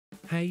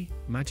Hey,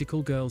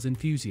 magical girls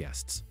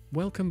enthusiasts,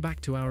 welcome back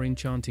to our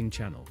enchanting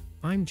channel.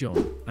 I'm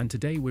John, and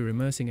today we're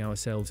immersing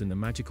ourselves in the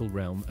magical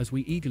realm as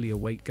we eagerly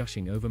await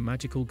Gushing Over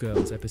Magical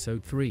Girls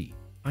Episode 3.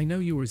 I know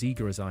you're as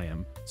eager as I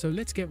am, so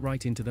let's get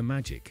right into the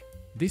magic.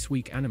 This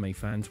week anime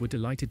fans were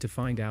delighted to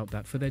find out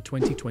that for their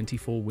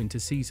 2024 winter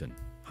season,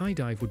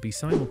 HIDIVE would be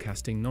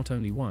simulcasting not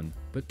only one,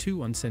 but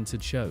two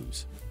uncensored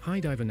shows.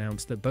 HIDIVE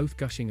announced that both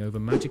Gushing Over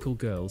Magical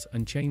Girls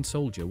and Chain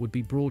Soldier would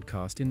be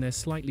broadcast in their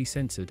slightly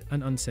censored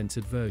and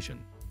uncensored version.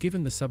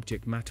 Given the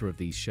subject matter of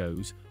these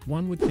shows,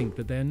 one would think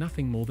that they're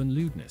nothing more than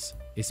lewdness,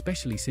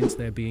 especially since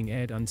they're being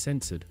aired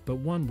uncensored, but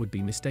one would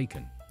be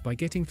mistaken. By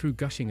getting through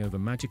Gushing Over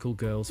Magical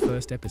Girls'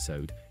 first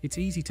episode, it's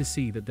easy to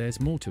see that there's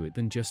more to it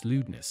than just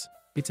lewdness.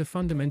 It's a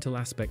fundamental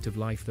aspect of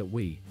life that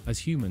we, as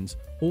humans,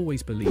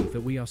 always believe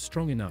that we are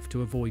strong enough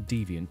to avoid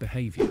deviant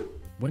behavior.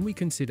 When we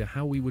consider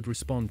how we would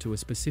respond to a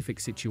specific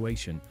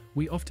situation,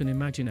 we often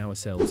imagine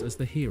ourselves as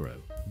the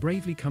hero,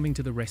 bravely coming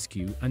to the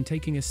rescue and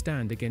taking a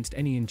stand against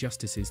any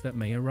injustices that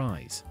may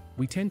arise.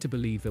 We tend to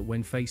believe that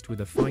when faced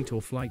with a fight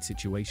or flight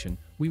situation,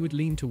 we would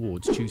lean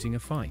towards choosing a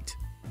fight.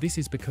 This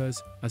is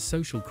because, as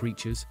social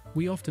creatures,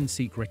 we often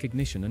seek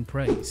recognition and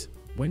praise.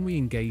 When we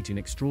engage in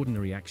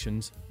extraordinary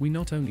actions, we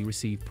not only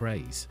receive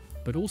praise,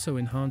 but also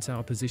enhance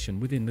our position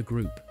within the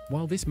group.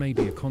 While this may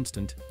be a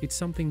constant, it's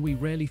something we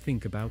rarely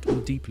think about or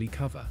deeply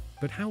cover.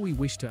 But how we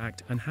wish to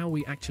act and how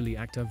we actually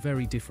act are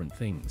very different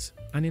things.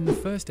 And in the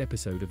first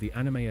episode of the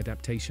anime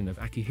adaptation of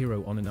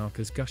Akihiro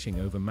Ononaka's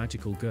Gushing Over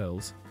Magical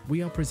Girls,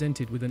 we are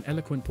presented with an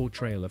eloquent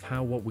portrayal of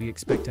how what we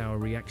expect our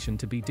reaction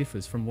to be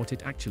differs from what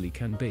it actually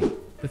can be.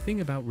 The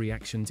thing about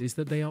reactions is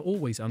that they are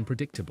always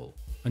unpredictable.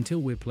 Until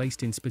we're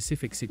placed in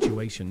specific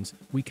situations,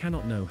 we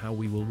cannot know how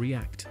we will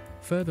react.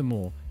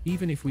 Furthermore,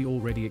 even if we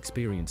already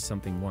experienced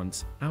something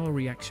once, our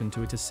reaction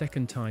to it a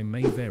second time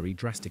may vary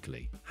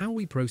drastically. How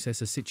we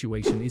process a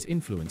situation is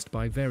influenced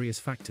by various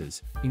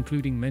factors,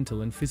 including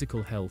mental and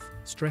physical health,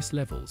 stress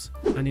levels,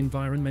 and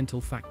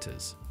environmental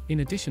factors. In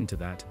addition to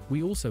that,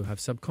 we also have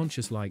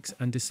subconscious likes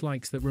and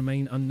dislikes that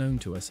remain unknown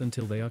to us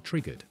until they are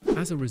triggered.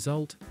 As a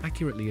result,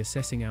 accurately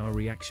assessing our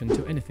reaction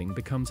to anything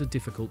becomes a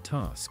difficult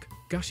task.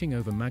 Gushing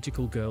Over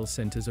Magical Girls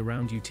centers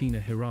around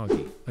Yutina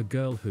Hiragi, a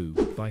girl who,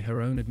 by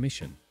her own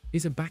admission,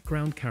 is a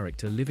background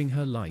character living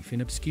her life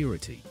in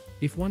obscurity.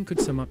 If one could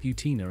sum up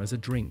Yutina as a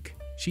drink,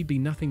 she'd be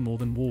nothing more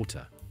than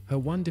water. Her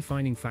one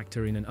defining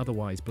factor in an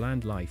otherwise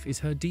bland life is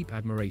her deep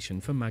admiration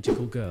for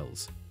magical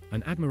girls.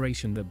 An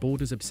admiration that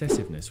borders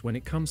obsessiveness when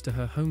it comes to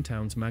her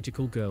hometown's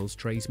magical girls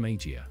Tres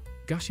Magia.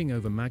 Gushing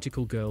Over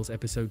Magical Girls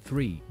Episode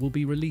 3 will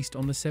be released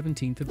on the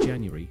 17th of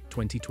January,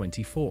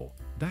 2024.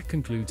 That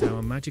concludes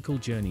our magical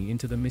journey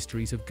into the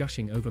mysteries of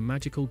Gushing Over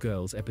Magical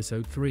Girls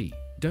Episode 3.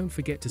 Don't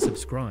forget to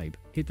subscribe,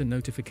 hit the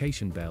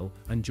notification bell,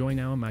 and join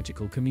our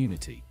magical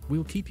community.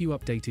 We'll keep you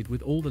updated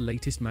with all the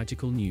latest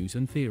magical news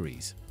and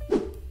theories.